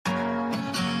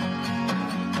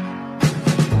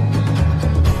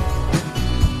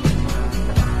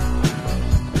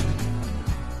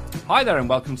Hi there and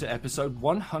welcome to episode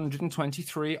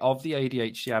 123 of the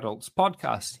ADHD Adults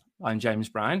podcast. I'm James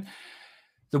Brown.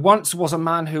 There once was a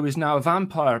man who is now a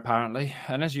vampire, apparently.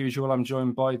 And as usual, I'm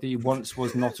joined by the once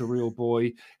was not a real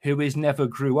boy who is never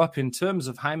grew up in terms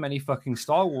of how many fucking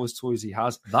Star Wars toys he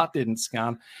has. That didn't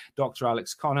scan. Dr.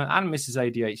 Alex Connor and Mrs.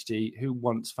 ADHD, who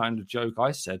once found a joke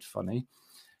I said funny.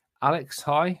 Alex,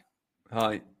 hi.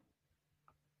 Hi.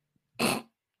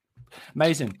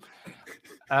 Amazing.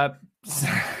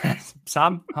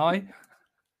 Sam, hi.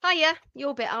 Hiya,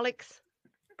 your bit, Alex.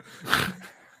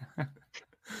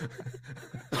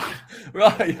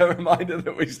 Right, a reminder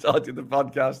that we started the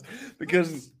podcast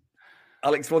because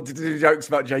Alex wanted to do jokes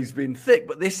about James being thick,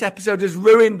 but this episode has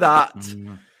ruined that.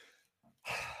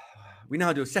 We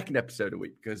now do a second episode a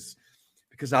week because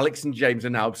Alex and James are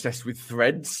now obsessed with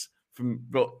threads.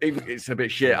 But even it's a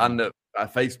bit shit and a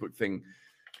Facebook thing.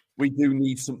 We do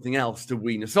need something else to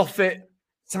wean us off it.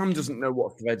 Sam doesn't know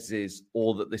what Threads is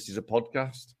or that this is a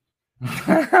podcast.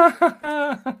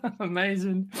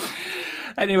 Amazing.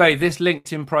 Anyway, this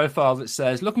LinkedIn profile that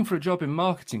says, looking for a job in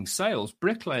marketing, sales,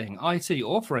 bricklaying, IT,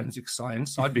 or forensic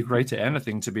science, I'd be great at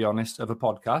anything, to be honest, of a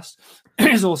podcast,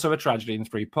 is also a tragedy in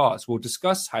 3 parts. We'll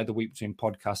discuss how the week between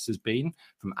podcasts has been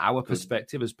from our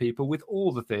perspective as people with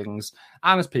all the things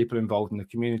and as people involved in the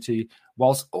community,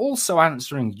 whilst also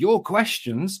answering your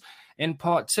questions in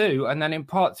part 2, and then in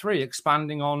part 3,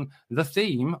 expanding on the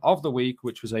theme of the week,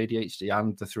 which was ADHD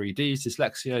and the 3 Ds,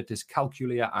 dyslexia,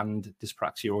 dyscalculia, and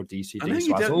dyspraxia or DCD. I know you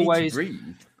so don't as always, need to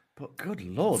breathe, but good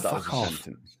Lord, that was a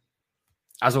sentence.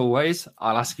 As always,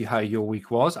 I'll ask you how your week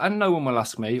was, and no one will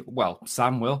ask me. Well,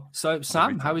 Sam will. So,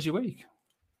 Sam, how was your week?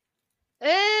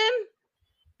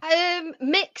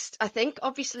 Mixed, I think.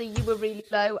 Obviously, you were really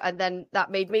low, and then that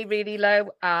made me really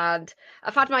low. And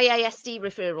I've had my ASD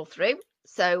referral through.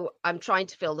 So I'm trying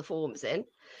to fill the forms in.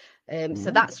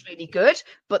 So that's really good.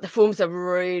 But the forms are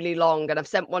really long. And I've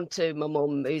sent one to my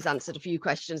mum, who's answered a few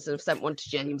questions. And I've sent one to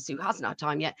James, who hasn't had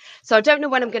time yet. So I don't know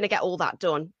when I'm going to get all that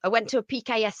done. I went to a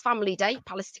PKS family day,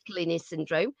 polycystic kidney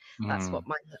syndrome. That's what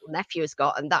my little nephew has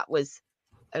got. And that was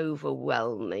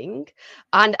overwhelming.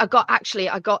 And I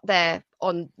got there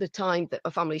on the time that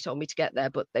my family told me to get there,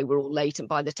 but they were all late. And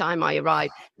by the time I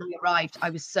arrived, I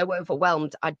was so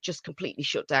overwhelmed, I'd just completely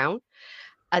shut down.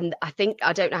 And I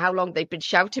don't know how long they've been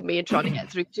shouting me and trying to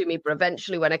get through to me, but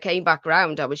eventually when I came back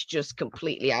round, I was just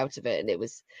completely out of it. And it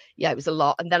was a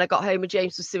lot. And then I got home and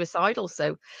James was suicidal.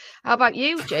 So how about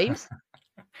you, James?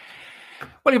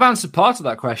 Well, you've answered part of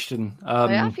that question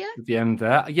At the end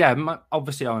there. Yeah,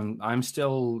 obviously I'm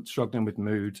still struggling with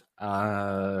mood.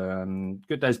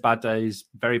 Good days, bad days,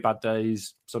 very bad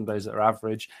days, some days that are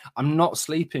average. I'm not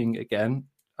sleeping again.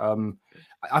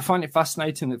 I find it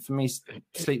fascinating that for me,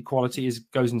 sleep quality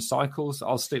goes in cycles.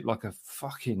 I'll sleep like a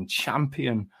fucking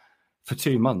champion for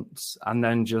 2 months and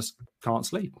then just can't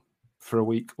sleep for a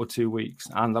week or 2 weeks.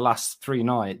 And the last 3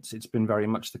 nights, it's been very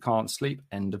much the can't sleep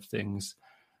end of things.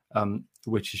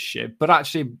 Which is shit, but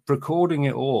actually recording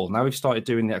it all. Now we've started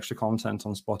doing the extra content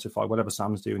on Spotify. Whatever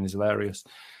Sam's doing is hilarious.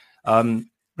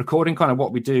 Recording kind of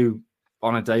what we do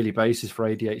on a daily basis for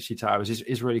ADHD Towers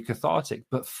is really cathartic,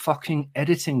 but fucking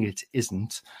editing it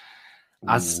isn't,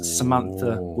 as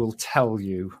Samantha will tell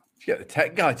you. Get the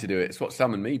tech guy to do it. It's what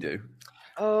Sam and me do.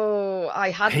 Oh, I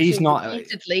had He's to not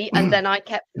repeatedly, and then I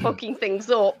kept fucking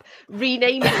things up,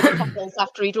 renaming the files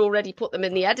after he'd already put them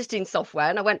in the editing software.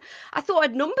 And I thought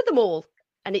I'd number them all,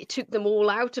 and it took them all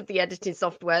out of the editing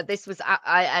software. This was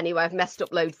anyway. I've messed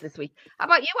up loads this week. How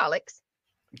about you, Alex?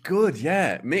 Good,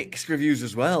 yeah. Mixed reviews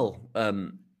as well.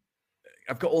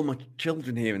 I've got all my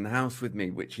children here in the house with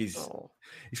me, which is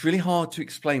it's really hard to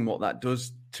explain what that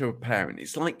does to a parent.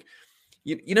 It's like.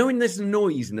 You know when there's a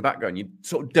noise in the background, you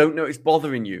sort of don't know it's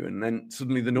bothering you, and then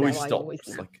suddenly the noise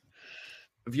stops. Like,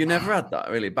 have you never had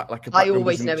that really? I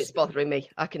always know it's bothering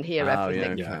me. I can hear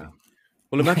everything. Yeah.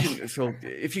 Well, imagine so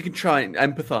if you can try and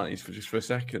empathise for a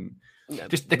second.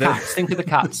 Just the cats. Think of the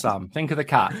cats, Sam. Think of the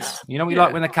cats. You know what you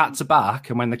like when the cats are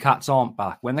back and when the cats aren't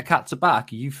back. When the cats are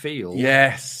back, you feel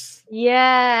Yes.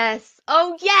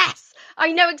 Oh yes,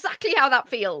 I know exactly how that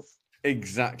feels.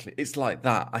 Exactly. It's like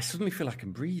that. I suddenly feel I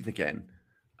can breathe again.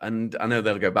 And I know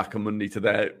they'll go back on Monday to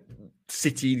their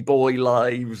city boy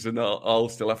lives, and I'll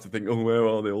still have to think, where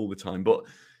are they all the time? But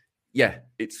yeah,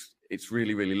 it's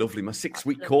really, really lovely. My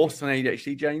 6-week course on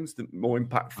ADHD, James, the more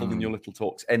impactful than your little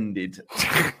talks, ended.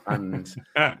 And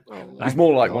it's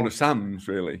more like one of Sam's,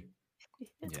 really.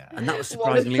 Yeah, and that was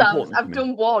surprisingly important. I've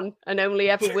done one and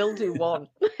only ever will do one.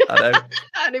 I know.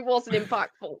 And it wasn't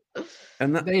impactful.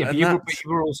 And you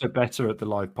were also better at the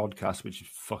live podcast, which is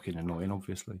fucking annoying,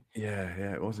 obviously. Yeah,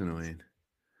 it was annoying.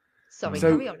 Sorry,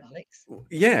 carry on, Alex.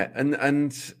 Yeah,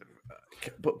 and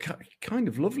but kind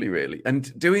of lovely, really.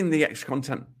 And doing the extra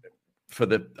content for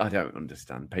I don't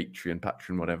understand,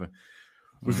 Patreon, whatever,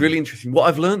 was really interesting. What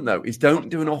I've learned, though, is don't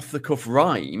do an off-the-cuff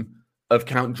rhyme of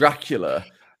Count Dracula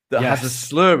that has a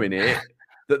slur in it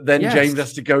that then James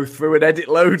has to go through and edit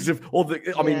loads of,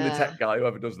 the tech guy,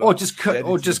 whoever does that. Or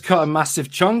just cut a massive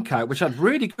chunk out, which had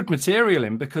really good material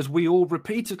in, because we all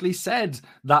repeatedly said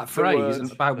that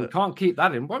phrase about we can't keep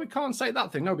that in. Well, we can't say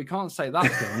that thing. No, we can't say that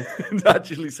thing.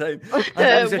 Actually saying. Why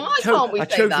can't we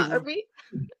say that?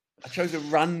 I chose a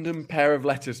random pair of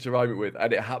letters to rhyme it with,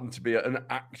 and it happened to be an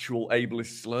actual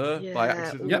ableist slur by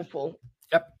accident. Awful.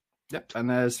 Yep. And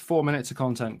there's 4 minutes of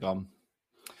content gone.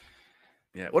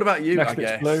 Yeah. What about you? Next I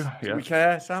guess. Blue. Do we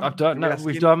care, Sam? I've done. No,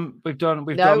 we've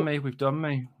done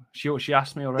me. She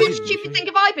asked me already. What stupid thing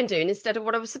have I been doing instead of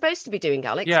what I was supposed to be doing,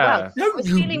 Alex? Yeah. Well, I was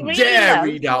feeling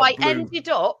really low, so I ended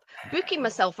up booking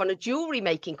myself on a jewellery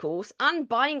making course and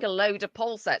buying a load of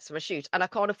pole sets for a shoot, and I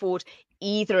can't afford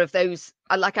either of those.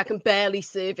 I can barely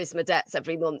service my debts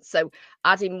every month, so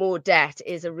adding more debt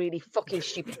is a really fucking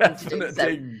stupid thing to do.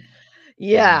 So,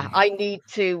 yeah, I need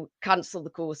to cancel the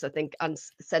course, I think, and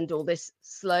send all this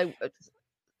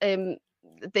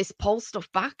this pole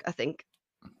stuff back, I think.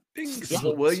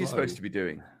 What were you supposed to be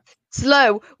doing?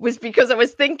 Slow was because I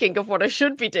was thinking of what I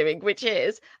should be doing, which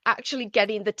is actually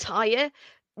getting the tyre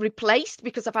replaced,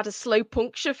 because I've had a slow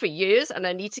puncture for years and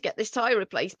I need to get this tyre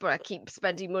replaced, but I keep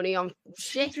spending money on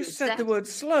shit. You just said the word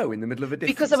slow in the middle of a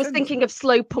different because I was thinking of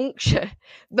slow puncture.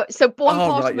 But so one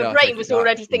part of my brain was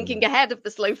already thinking ahead of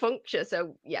the slow puncture.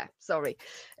 So yeah, sorry.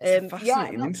 That's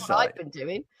what I've been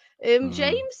doing.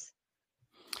 James?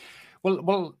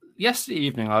 Well, yesterday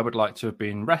evening I would like to have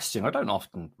been resting. I don't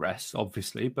often rest,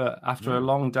 obviously, but after a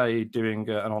long day doing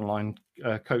an online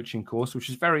coaching course, which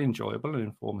is very enjoyable and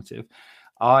informative,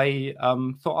 I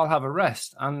thought I'll have a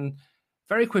rest, and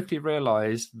very quickly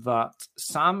realised that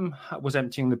Sam was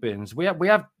emptying the bins. We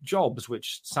have jobs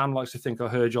which Sam likes to think are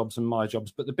her jobs and my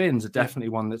jobs, but the bins are definitely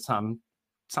one that Sam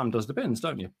does the bins,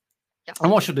 don't you? Yes.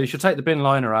 And what she'll do, she'll take the bin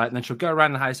liner out, and then she'll go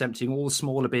around the house emptying all the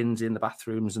smaller bins in the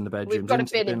bathrooms and the bedrooms. We've got a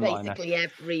bin in basically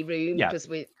every room because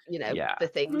the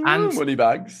thing. And money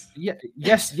bags.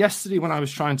 Yesterday when I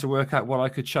was trying to work out what I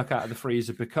could chuck out of the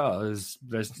freezer, because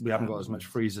we haven't got as much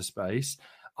freezer space,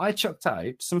 I chucked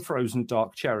out some frozen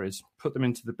dark cherries, put them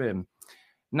into the bin.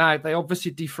 Now, they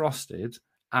obviously defrosted,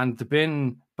 and the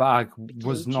bin bag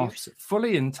was not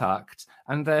fully intact,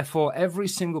 and therefore every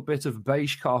single bit of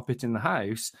beige carpet in the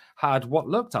house had what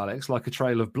looked, Alex, like a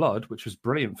trail of blood, which was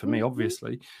brilliant for me,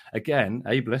 obviously. Again,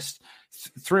 ableist,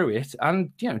 through it.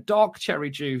 And, dark cherry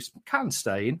juice can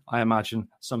stain, I imagine,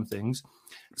 some things.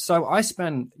 So I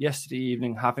spent yesterday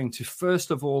evening having to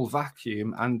first of all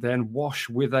vacuum and then wash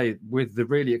with the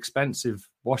really expensive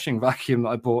washing vacuum that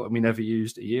I bought and we never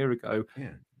used a year ago.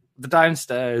 Yeah. The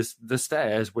downstairs, the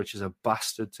stairs, which is a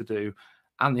bastard to do,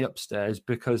 and the upstairs,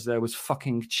 because there was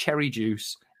fucking cherry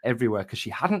juice everywhere, because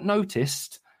she hadn't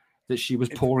noticed that she was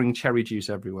pouring cherry juice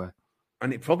everywhere.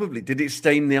 And did it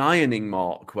stain the ironing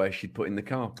mark where she'd put in the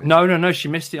carpet? No, she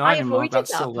missed the ironing mark.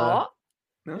 That's still there.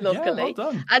 Luckily. Yeah, well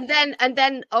done. And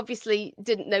then obviously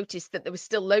didn't notice that there was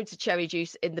still loads of cherry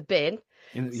juice in the bin.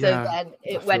 Then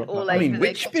it went all over.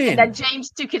 Which bin? And then James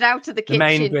took it out of the kitchen,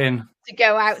 main bin, to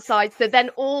go outside. So then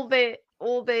all the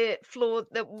floor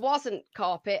that wasn't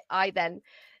carpet, I then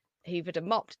hoovered and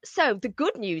mopped. So the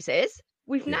good news is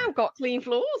we've now got clean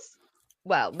floors.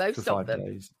 Well, most of them.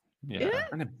 Days. Yeah.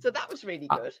 So that was really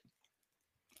good.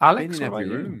 Alex, in every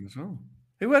room as well.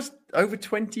 Who has over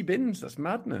 20 bins? That's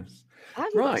madness.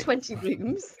 I've got 20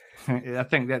 rooms. I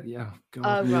think that, God.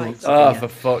 Oh, right. Oh, for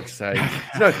fuck's sake.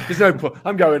 There's no point.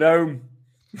 I'm going home.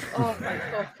 Oh, my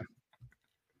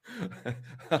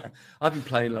God. I've been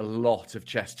playing a lot of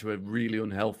chess to a really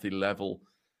unhealthy level.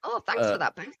 Oh, thanks for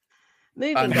that, Ben.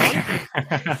 Moving on. I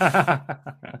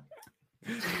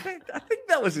think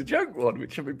that was a joke one,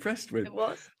 which I'm impressed with. It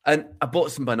was. And I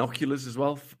bought some binoculars as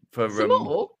well for some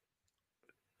more?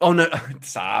 Oh, no.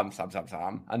 Sam,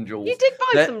 and Jules. You did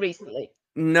buy some recently.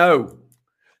 No.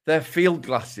 They're field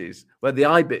glasses where the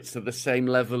eye bits are the same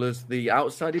level as the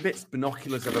outside bits.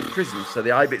 Binoculars have a prism, so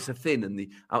the eye bits are thin and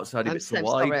the outside bits are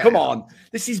wide. Come on.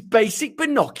 This is basic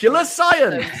binocular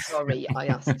science. I'm so sorry I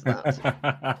asked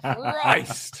that.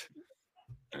 Christ.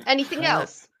 Anything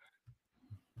else?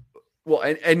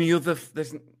 What, any other?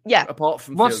 Apart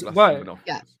from field glasses and binoculars.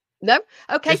 Yeah. No.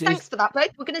 Okay. Thanks for that,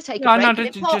 both. We're going to take a break.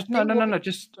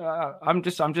 I'm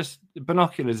just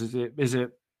binoculars. Is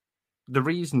it the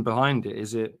reason behind it?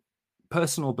 Is it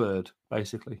personal bird,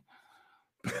 basically?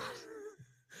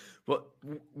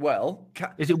 Well,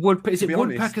 is it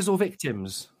woodpeckers or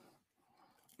victims?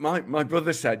 My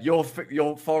brother said your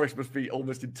forest must be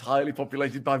almost entirely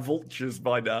populated by vultures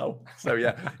by now. So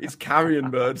yeah, it's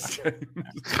carrion birds.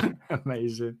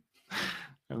 Amazing.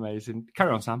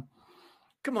 Carry on, Sam.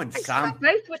 Come on, Thanks Sam. for that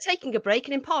both. We're taking a break,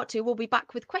 and in part 2, we'll be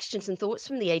back with questions and thoughts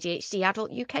from the ADHD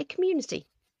adult UK community.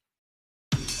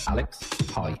 Alex,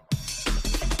 hi.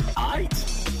 Aight.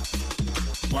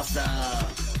 What's up?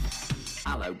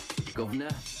 Hello, Governor.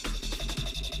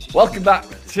 Welcome back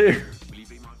to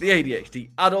the ADHD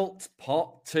Adults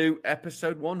Part 2,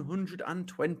 episode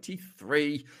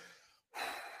 123.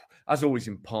 As always,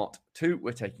 in Part 2,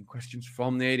 we're taking questions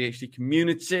from the ADHD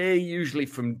community, usually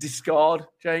from Discord,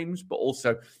 James, but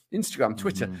also Instagram,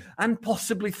 Twitter, and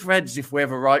possibly Threads if we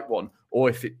ever write one, or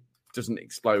if it doesn't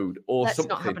explode, or Let's something.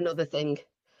 not have another thing.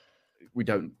 We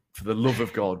don't. For the love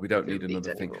of God, we don't need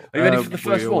another thing. Are you ready for the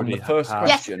first one? The first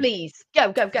question? Yes, please.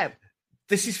 Go.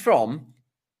 This is from...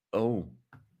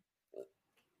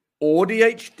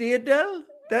 ADHD Adele?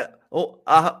 I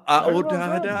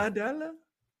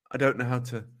don't know how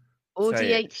to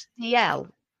say it. ADHDL.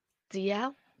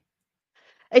 DL?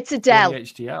 It's Adele.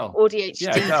 ADHDL. ADHD.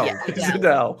 Yeah, Adele. It's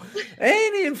Adele.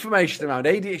 Any information around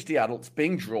ADHD adults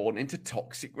being drawn into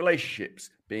toxic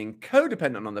relationships, being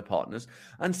codependent on their partners,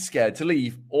 and scared to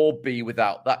leave or be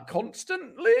without that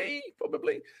constantly,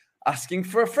 probably. Asking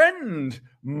for a friend,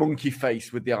 monkey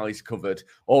face with the eyes covered.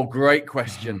 Oh, great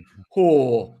question.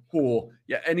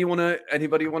 Yeah,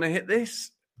 anybody want to hit this?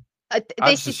 I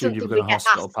just assumed you were going to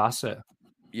hospital pass it.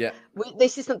 Yeah.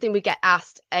 This is something we get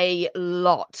asked a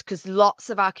lot because lots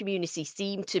of our community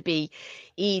seem to be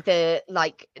either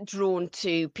like drawn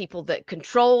to people that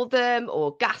control them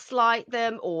or gaslight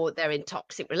them, or they're in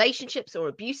toxic relationships or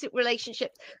abusive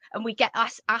relationships. And we get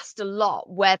asked a lot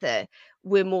whether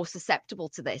we're more susceptible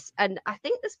to this. And I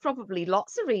think there's probably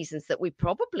lots of reasons that we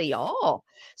probably are.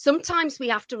 Sometimes we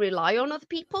have to rely on other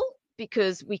people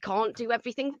because we can't do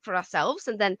everything for ourselves,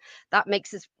 and then that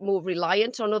makes us more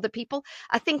reliant on other people.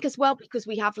 I think as well because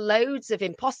we have loads of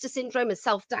imposter syndrome and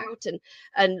self-doubt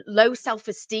and low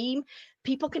self-esteem.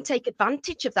 People can take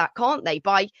advantage of that, can't they,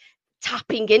 by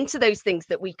tapping into those things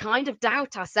that we kind of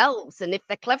doubt ourselves. And if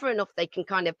they're clever enough, they can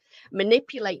kind of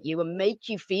manipulate you and make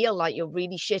you feel like you're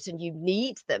really shit and you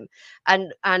need them.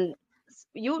 And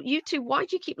you two, why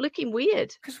do you keep looking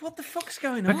weird? Because what the fuck's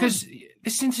going on? Because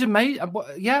this seems amazing.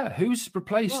 Yeah, who's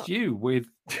replaced you with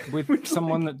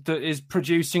someone that is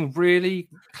producing really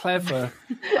clever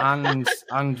and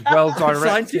well directed,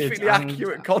 scientifically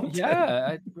accurate content?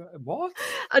 Yeah, what?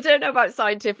 I don't know about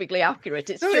scientifically accurate.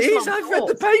 It's no, just it is. I've read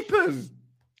the papers.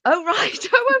 Oh right.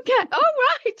 Oh okay. Oh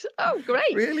right. Oh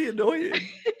great. Really annoying.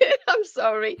 I'm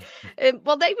sorry.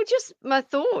 Well, they were just my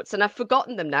thoughts, and I've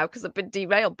forgotten them now because I've been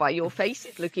derailed by your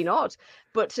faces looking odd.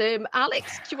 But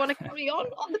Alex, do you want to carry on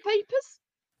the papers?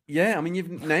 Yeah, I mean,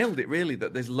 you've nailed it, really,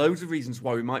 that there's loads of reasons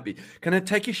why we might be. Can I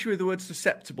take issue with the word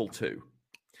susceptible to?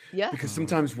 Yeah. Because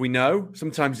sometimes we know,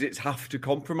 sometimes it's have to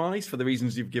compromise for the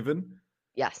reasons you've given.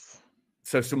 Yes.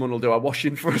 So someone will do our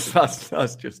washing for us.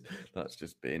 That's just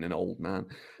being an old man.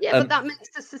 Yeah, but that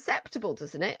makes us susceptible,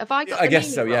 doesn't it? Have I got? I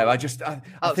guess so. Wrong? Yeah,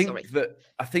 I think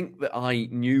that I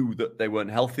knew that they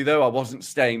weren't healthy, though. I wasn't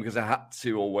staying because I had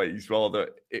to always. Rather,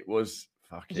 it was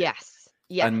fuck it. Yes.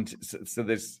 Yeah. And so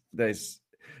there's there's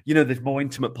more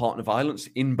intimate partner violence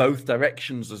in both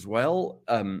directions as well.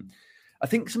 I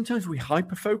think sometimes we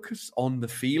hyper-focus on the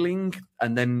feeling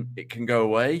and then it can go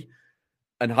away,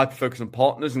 and hyper-focus on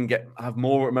partners and have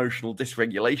more emotional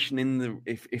dysregulation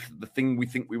if the thing we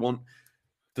think we want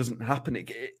doesn't happen.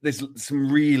 There's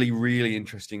some really, really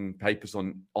interesting papers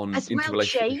on as well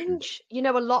change.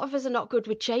 A lot of us are not good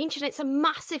with change, and it's a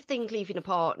massive thing leaving a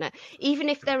partner. Even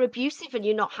if they're abusive and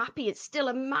you're not happy, it's still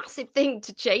a massive thing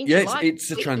to change. Yes,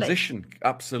 it's a transition.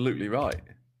 Absolutely right.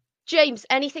 James,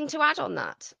 anything to add on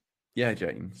that? Yeah,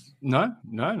 James. No.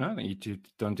 I think you've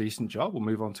done a decent job. We'll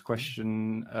move on to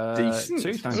question 2.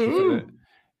 Thank you for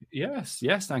Yes,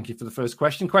 thank you for the first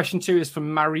question. Question 2 is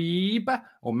from Marib.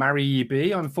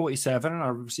 I'm 47 and I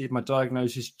received my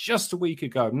diagnosis just a week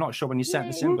ago. I'm not sure when you sent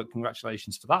this in, but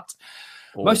congratulations for that.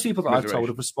 Most people that I've told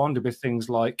have responded with things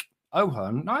like, oh,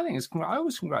 hun, I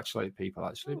always congratulate people,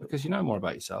 actually, because you know more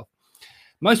about yourself.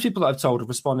 Most people that I've told have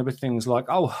responded with things like,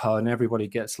 oh, hun, everybody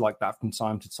gets like that from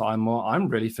time to time, or I'm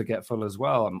really forgetful as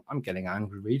well. I'm getting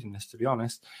angry reading this, to be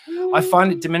honest. I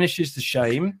find it diminishes the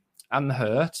shame and the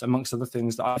hurt, amongst other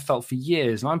things, that I felt for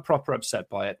years, and I'm proper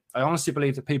upset by it. I honestly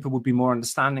believe that people would be more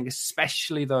understanding,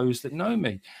 especially those that know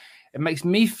me. It makes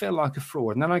me feel like a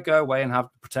fraud, and then I go away and have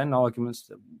pretend arguments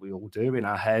that we all do in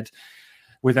our head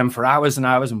with them for hours and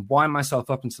hours and wind myself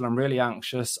up until I'm really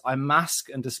anxious. I mask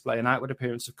and display an outward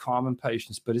appearance of calm and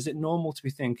patience. But is it normal to be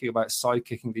thinking about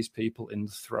sidekicking these people in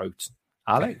the throat?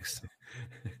 Alex?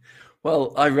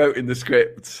 Well, I wrote in the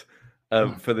script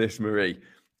for this, Marie.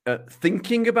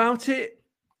 Thinking about it,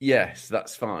 yes,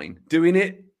 that's fine. Doing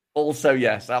it, also,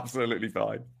 yes, absolutely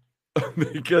fine.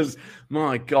 Because,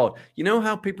 my God, you know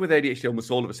how people with ADHD, almost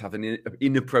all of us, have an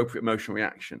inappropriate emotional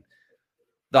reaction?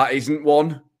 That isn't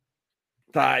one.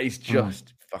 That is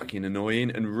just fucking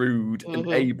annoying and rude and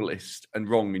ableist and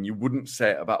wrong. And you wouldn't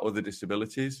say it about other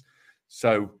disabilities.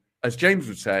 So, as James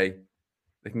would say,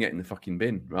 they can get in the fucking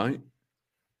bin, right?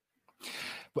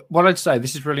 What I'd say,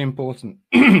 this is really important.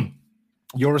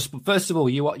 First of all,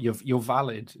 you're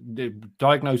valid,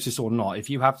 diagnosis or not. If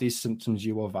you have these symptoms,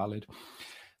 you are valid.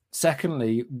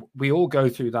 Secondly, we all go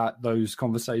through those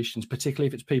conversations, particularly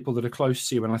if it's people that are close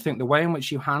to you. And I think the way in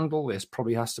which you handle this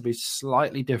probably has to be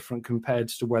slightly different compared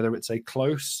to whether it's a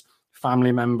close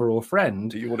family member or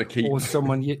friend, Do you want to keep, or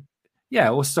someone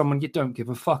you don't give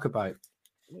a fuck about.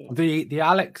 The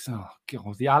Alex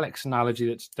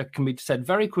analogy that can be said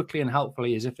very quickly and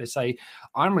helpfully is if they say,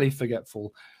 I'm really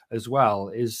forgetful as well,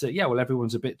 is that, well,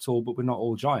 everyone's a bit tall, but we're not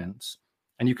all giants.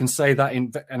 And you can say that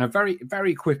in a very,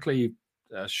 very quickly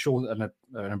short and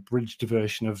an abridged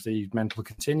version of the mental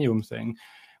continuum thing,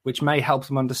 which may help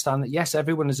them understand that, yes,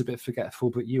 everyone is a bit forgetful,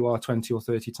 but you are 20 or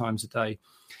 30 times a day.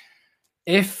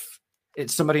 If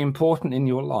it's somebody important in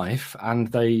your life and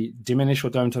they diminish or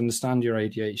don't understand your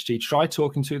ADHD, try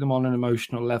talking to them on an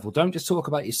emotional level. Don't just talk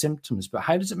about your symptoms, but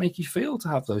how does it make you feel to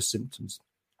have those symptoms?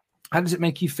 How does it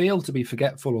make you feel to be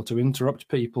forgetful or to interrupt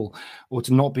people or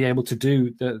to not be able to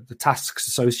do the tasks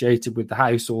associated with the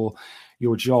house or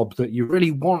your job that you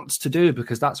really want to do?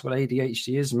 Because that's what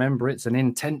ADHD is. Remember, it's an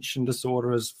intention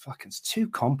disorder. It's 2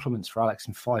 compliments for Alex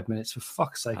in 5 minutes. For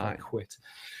fuck's sake, I quit.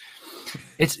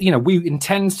 It's, we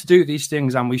intend to do these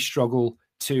things and we struggle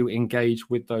to engage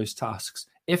with those tasks.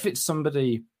 If it's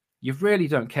somebody you really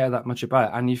don't care that much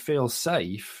about and you feel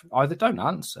safe, either don't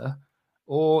answer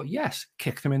or, yes,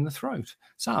 kick them in the throat.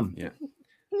 Sam? Yeah.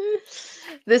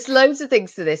 There's loads of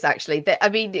things to this, actually. I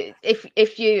mean,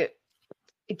 if you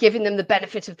giving them the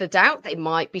benefit of the doubt, they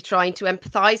might be trying to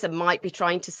empathize and might be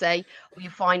trying to say, well,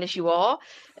 you're fine as you are.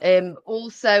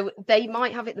 Also, they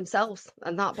might have it themselves,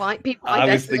 and that might be why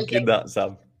I was thinking that,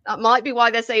 Sam. That might be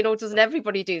why they're saying, oh, doesn't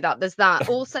everybody do that? There's that.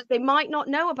 Also, they might not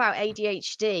know about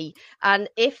ADHD. And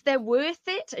if they're worth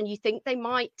it and you think they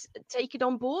might take it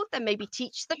on board, then maybe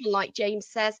teach them. Like James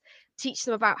says, teach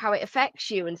them about how it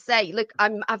affects you and say, look,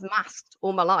 I've masked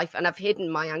all my life and I've hidden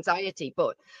my anxiety,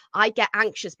 but I get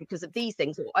anxious because of these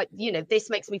things. Or, this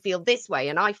makes me feel this way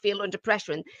and I feel under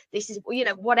pressure. And this is,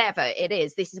 whatever it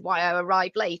is, this is why I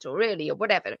arrive late or early or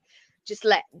whatever. Just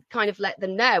let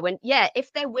them know. And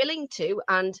if they're willing to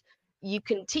and you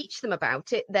can teach them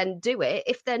about it, then do it.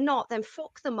 If they're not, then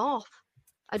fuck them off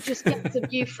and just get some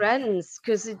new friends,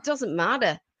 because it doesn't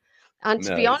matter. And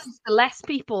to be honest, the less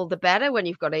people, the better when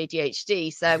you've got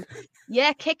ADHD. So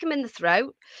kick them in the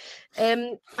throat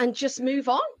and just move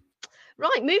on.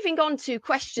 Right, moving on to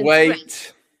question 3.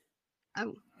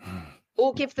 Oh.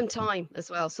 Or give them time as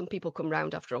well. Some people come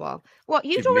round after a while. What,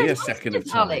 you'd Give already me a second of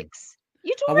time. Alex?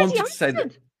 You'd already answered. To say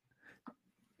that.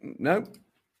 No,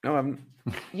 I haven't.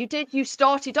 You did. You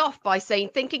started off by saying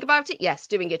thinking about it. Yes.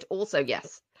 Doing it. Also,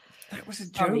 yes. That was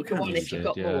a joke. Go on if you've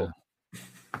got more.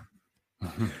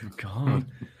 God.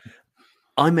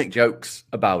 I make jokes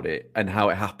about it and how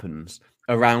it happens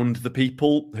around the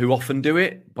people who often do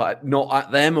it, but not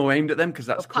at them or aimed at them, because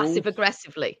that's cool. Passive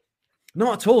aggressively.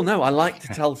 Not at all. No, I like to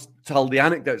tell the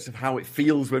anecdotes of how it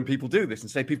feels when people do this, and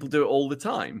say people do it all the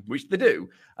time, which they do.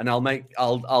 And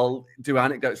I'll do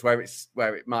anecdotes where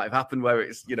it might have happened, where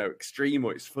it's extreme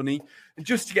or it's funny, and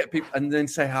just to get people, and then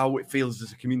say how it feels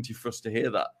as a community for us to hear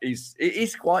that. It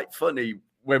is quite funny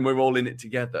when we're all in it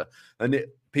together, and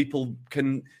people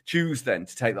can choose then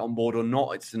to take that on board or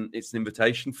not. It's an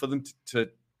invitation for them to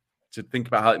think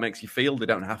about how it makes you feel. They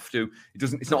don't have to.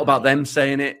 It's not about them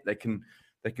saying it. They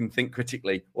can think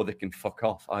critically, or they can fuck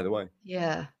off. Either way.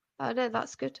 Yeah, I know,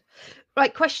 that's good.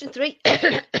 Right, question 3.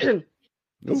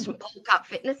 It's from Polecat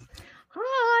Fitness.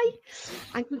 Hi,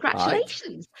 and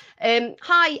congratulations.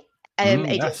 Hi,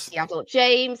 ADHD adult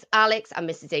James, Alex, and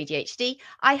Mrs. ADHD.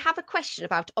 I have a question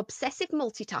about obsessive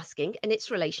multitasking and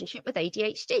its relationship with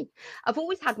ADHD. I've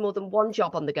always had more than one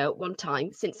job on the go at one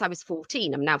time since I was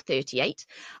 14. I'm now 38.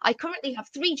 I currently have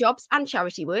 3 jobs and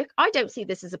charity work. I don't see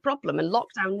this as a problem, and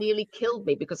lockdown nearly killed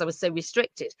me because I was so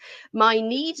restricted. My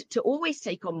need to always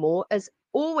take on more has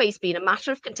always been a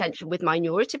matter of contention with my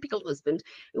neurotypical husband,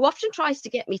 who often tries to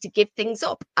get me to give things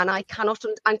up, and I cannot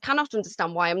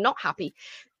understand why I'm not happy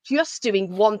just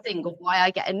doing one thing, or why I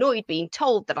get annoyed being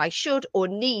told that I should or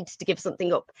need to give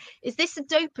something up. Is this a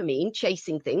dopamine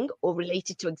chasing thing, or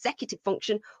related to executive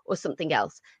function, or something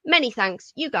else? Many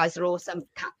thanks. You guys are awesome.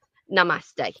 Kat,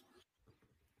 namaste.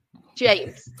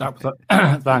 James.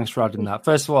 Thanks for adding that.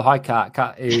 First of all, hi, Kat.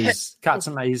 Kat's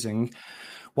amazing.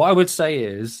 What I would say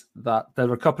is that there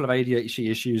are a couple of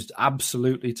ADHD issues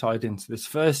absolutely tied into this.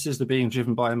 First is the being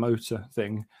driven by a motor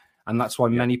thing. And that's why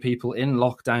many people in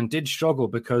lockdown did struggle,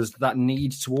 because that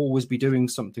need to always be doing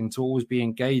something, to always be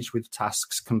engaged with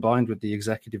tasks, combined with the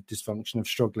executive dysfunction of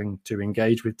struggling to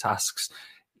engage with tasks,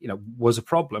 was a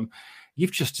problem.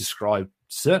 You've just described,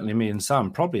 certainly me and Sam,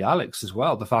 probably Alex as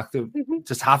well, the fact that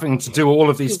just having to do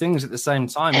all of these things at the same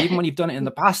time, even when you've done it in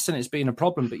the past and it's been a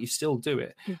problem, but you still do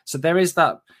it. So there is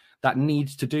that need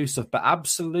to do stuff, but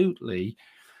absolutely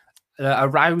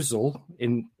arousal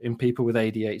in people with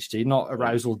ADHD, not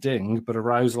arousal ding, but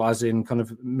arousal as in kind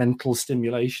of mental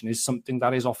stimulation, is something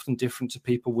that is often different to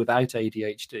people without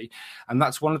ADHD. And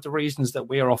that's one of the reasons that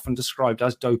we are often described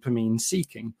as dopamine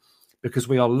seeking, because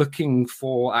we are looking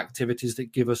for activities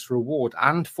that give us reward.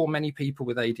 And for many people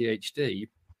with ADHD,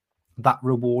 that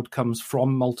reward comes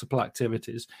from multiple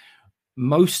activities.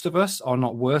 Most of us are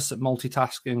not worse at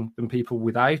multitasking than people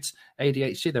without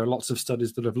ADHD. There are lots of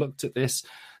studies that have looked at this.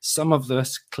 Some of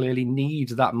us clearly need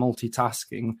that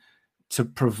multitasking to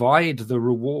provide the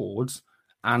rewards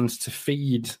and to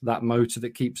feed that motor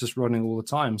that keeps us running all the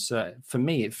time. So for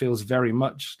me, it feels very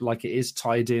much like it is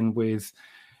tied in with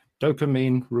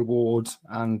dopamine, reward,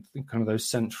 and kind of those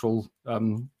central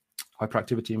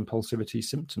hyperactivity, impulsivity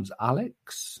symptoms.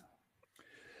 Alex?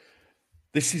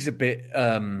 This is a bit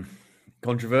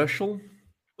controversial.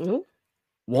 Mm-hmm.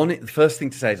 The first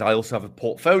thing to say is I also have a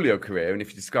portfolio career, and if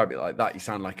you describe it like that, you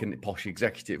sound like a posh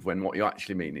executive, when what you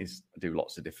actually mean is I do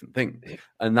lots of different things,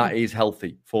 and that is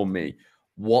healthy for me.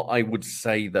 What I would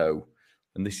say, though,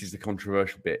 and this is the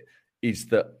controversial bit, is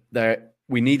that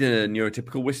we need a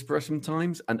neurotypical whisperer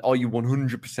sometimes. And are you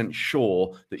 100%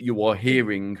 sure that you are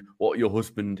hearing what your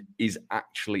husband is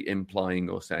actually implying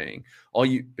or saying? Are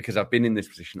you, because I've been in this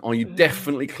position, are you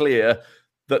definitely clear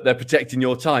that they're protecting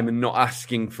your time and not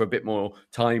asking for a bit more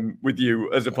time with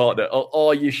you as a partner?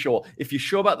 Or are you sure? If you're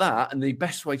sure about that, and the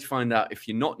best way to find out if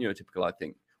you're not neurotypical, I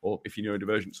think, or if you're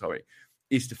neurodivergent,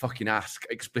 is to fucking ask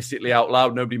explicitly out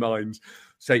loud. Nobody minds.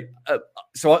 Say,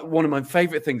 one of my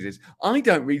favorite things is, I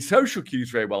don't read social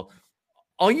cues very well.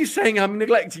 Are you saying I'm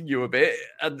neglecting you a bit?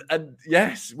 And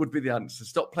yes, would be the answer.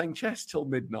 Stop playing chess till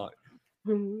midnight,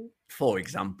 for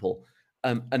example.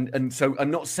 And so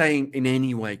I'm not saying in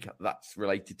any way that's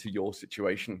related to your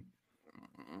situation,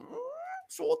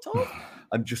 sort of.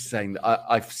 I'm just saying that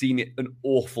I've seen it an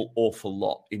awful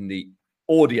lot in the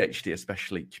ADHD,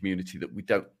 especially community, that we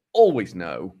don't always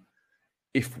know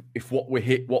if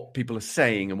what people are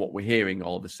saying and what we're hearing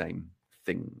are the same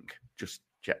thing. Just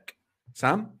check.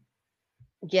 Sam?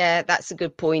 Yeah, that's a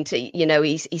good point.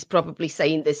 He's probably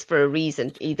saying this for a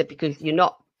reason, either because you're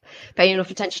not paying enough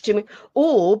attention to me,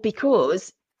 or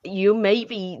because you may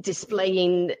be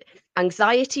displaying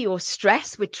anxiety or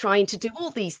stress with trying to do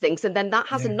all these things, and then that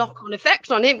has a knock-on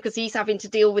effect on him, because he's having to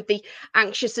deal with the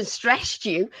anxious and stressed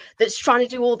you that's trying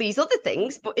to do all these other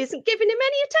things but isn't giving him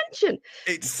any attention.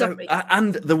 It's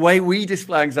and the way we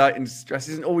display anxiety and stress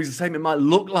isn't always the same. It might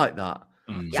look like that.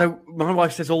 So my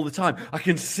wife says all the time, I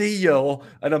can see you,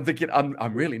 and I'm thinking,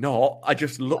 I'm really not. I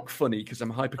just look funny because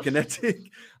I'm hyperkinetic.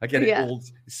 I get it all.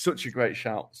 It's such a great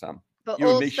shout, Sam. But you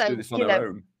also, and me should do this on our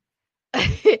own.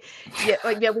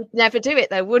 We'd never do it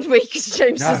though, would we? Because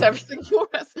James does everything for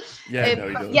us. He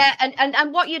does.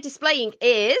 And what you're displaying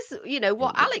is,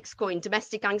 what Alex coined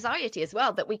domestic anxiety as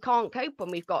well, that we can't cope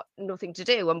when we've got nothing to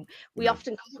do, and we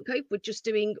often can't cope with just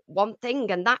doing one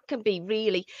thing, and that can be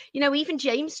really, even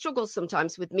James struggles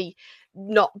sometimes with me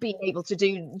not being able to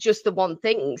do just the one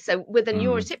thing. So with a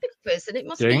neurotypical person, it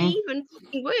must be even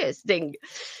worse.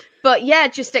 But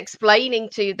just explaining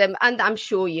to them, and I'm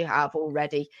sure you have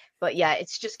already, but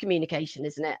it's just communication,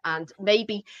 isn't it? And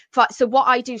maybe, so what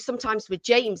I do sometimes with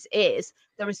James is,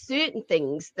 there are certain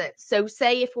things that, so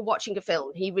say if we're watching a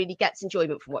film, he really gets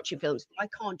enjoyment from watching films, but I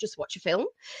can't just watch a film.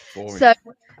 Boring. So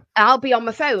I'll be on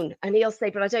my phone and he'll say,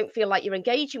 but I don't feel like you're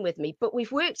engaging with me. But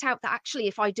we've worked out that actually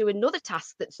if I do another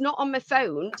task that's not on my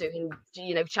phone, doing,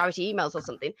 charity emails or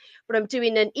something, but I'm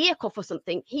doing an ear cuff or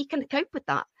something, he can cope with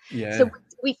that. Yeah. So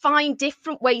we find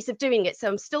different ways of doing it. So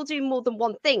I'm still doing more than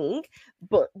one thing,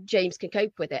 but James can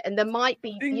cope with it. And there might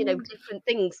be, different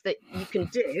things that you can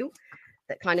do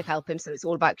that kind of help him. So it's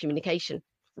all about communication.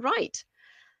 Right.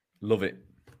 Love it.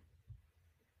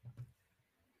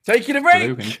 Taking a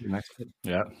break.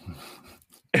 Yeah.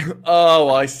 Oh,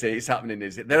 I see. It's happening,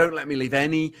 is it? They don't let me leave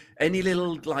any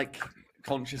little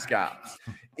conscious gaps.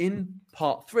 In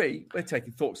part 3, we're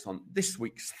taking thoughts on this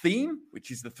week's theme,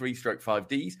 which is the 3/5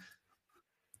 Ds,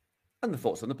 and the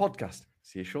thoughts on the podcast.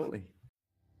 See you shortly.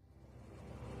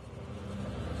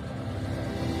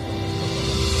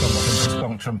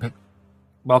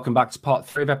 Welcome back to part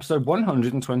 3 of episode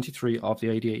 123 of the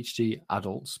ADHD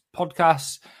Adults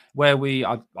podcast, where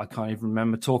I can't even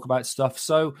remember, talk about stuff.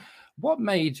 So what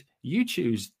made you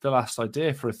choose the last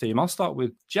idea for a theme? I'll start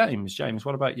with James. James,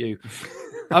 what about you?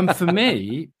 For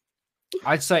me,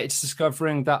 I'd say it's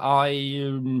discovering that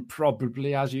I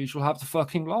probably, as usual, have the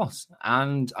fucking loss.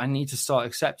 And I need to start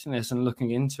accepting this and looking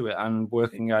into it and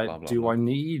working out, do I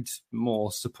need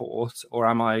more support, or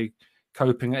am I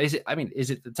coping? Is it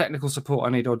the technical support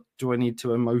I need, or do I need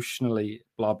to emotionally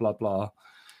blah blah blah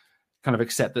kind of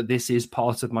accept that this is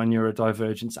part of my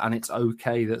neurodivergence, and it's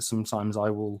okay that sometimes I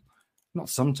will, not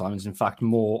sometimes, in fact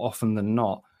more often than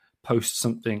not, post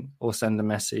something or send a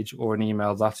message or an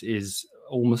email that is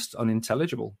almost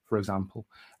unintelligible, for example.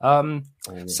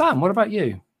 Sam, what about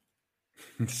you?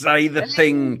 Say the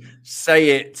thing,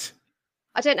 say it.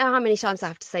 I don't know how many times I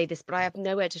have to say this, but I have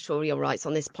no editorial rights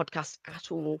on this podcast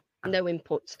at all. No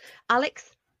input.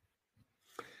 Alex?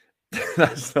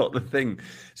 That's not the thing.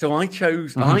 So I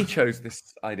chose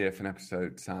this idea for an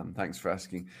episode, Sam. Thanks for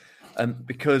asking.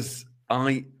 Because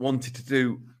I wanted to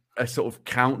do a sort of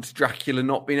Count Dracula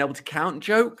not being able to count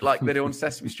joke like they do on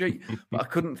Sesame Street, but I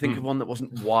couldn't think of one that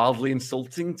wasn't wildly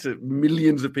insulting to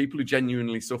millions of people who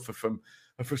genuinely suffer from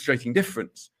a frustrating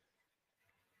difference.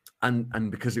 And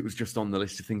because it was just on the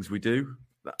list of things we do,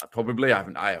 probably I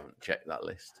haven't checked that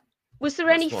list. Was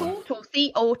there any thought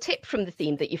or tip from the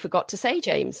theme that you forgot to say,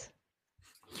 James?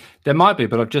 There might be,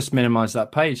 but I've just minimized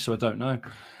that page, so I don't know.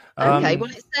 Okay,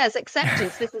 well, it says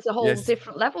acceptance. This is a whole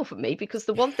different level for me, because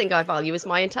the one thing I value is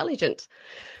my intelligence.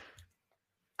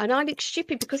 And I look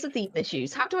stupid because of these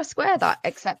issues. How do I square that?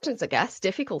 Acceptance, I guess.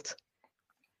 Difficult.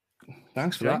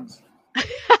 Thanks for that.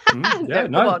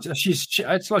 No,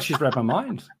 it's like she's read my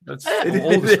mind. That's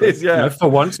it is, yeah. For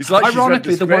once, it's like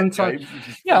ironically, the one time,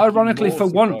 ironically for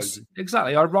once,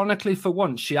 surprising. Ironically for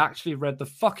once, she actually read the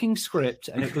fucking script,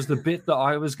 and it was the bit that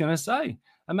I was going to say.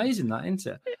 Amazing, that, isn't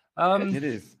it? It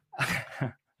is.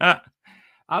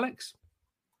 Alex,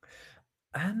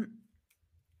 that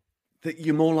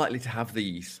you're more likely to have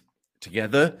these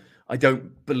together. I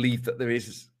don't believe that there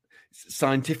is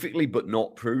scientifically, but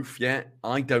not proof yet.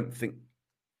 I don't think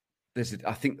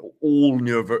I think all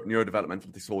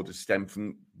neurodevelopmental disorders stem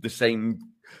from the same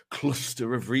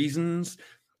cluster of reasons.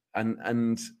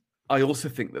 And I also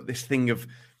think that this thing of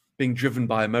being driven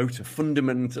by a motor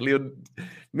fundamentally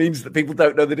means that people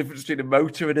don't know the difference between a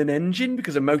motor and an engine,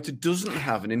 because a motor doesn't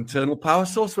have an internal power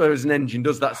source, whereas an engine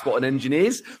does. That's what an engine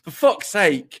is. For fuck's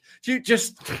sake.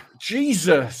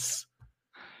 Jesus.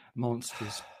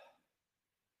 Monsters.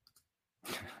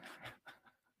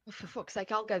 For fuck's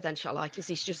sake, I'll go then, shall I? Because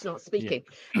he's just not speaking.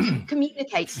 Yeah.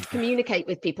 Communicate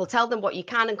with people. Tell them what you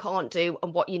can and can't do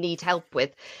and what you need help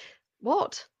with.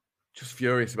 What? Just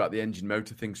furious about the engine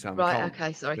motor thing, Sam. Right.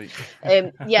 Okay. Sorry.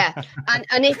 Yeah.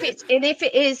 And if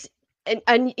it is,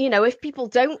 you know, if people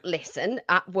don't listen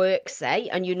at work, say,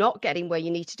 and you're not getting where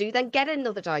you need to do, then get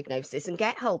another diagnosis and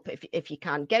get help if you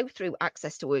can. Go through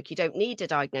access to work. You don't need a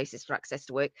diagnosis for access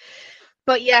to work.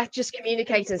 But yeah, just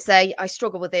communicate and say, I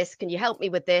struggle with this. Can you help me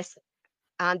with this?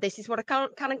 And this is what I can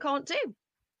and can't do.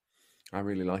 I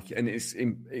really like it. And it's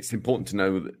important to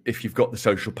know that if you've got the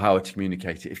social power to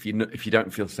communicate it, if you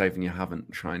don't feel safe and you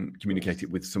haven't, try and communicate it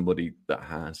with somebody that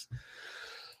has.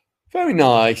 Very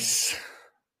nice.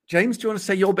 James, do you want to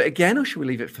say your bit again, or should we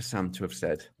leave it for Sam to have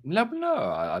said? No.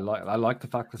 I like the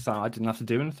fact that I didn't have to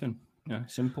do anything. Yeah,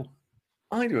 simple.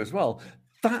 I do as well.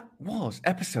 That was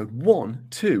episode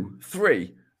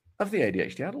 123 of the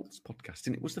ADHD Adults podcast,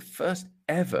 and it was the first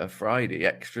ever Friday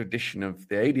extra edition of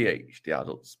the ADHD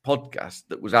Adults podcast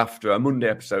that was after a Monday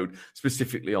episode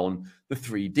specifically on the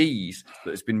 3Ds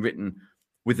that has been written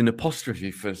with an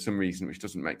apostrophe for some reason, which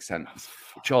doesn't make sense,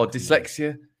 which are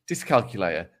dyslexia,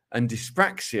 dyscalculia, and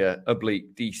dyspraxia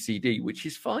 /DCD, which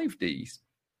is 5Ds.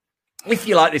 If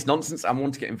you like this nonsense and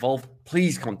want to get involved,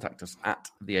 please contact us at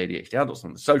the ADHD Adults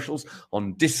on the socials,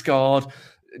 on Discord.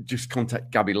 Just contact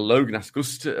Gabby Logan, ask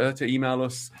us to email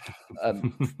us.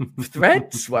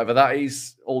 Threads, whatever that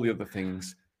is, all the other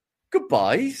things.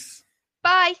 Goodbyes.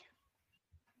 Bye.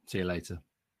 See you later.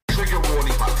 Trigger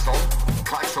warning, klaxon,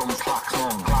 klaxon,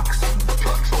 klaxon, klaxon,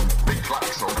 klaxon, big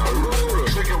klaxon.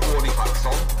 Trigger warning,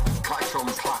 klaxon, klaxon,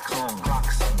 klaxon,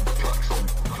 klaxon, klaxon,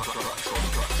 klaxon,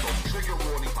 klaxon.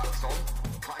 trigger warning klaxon.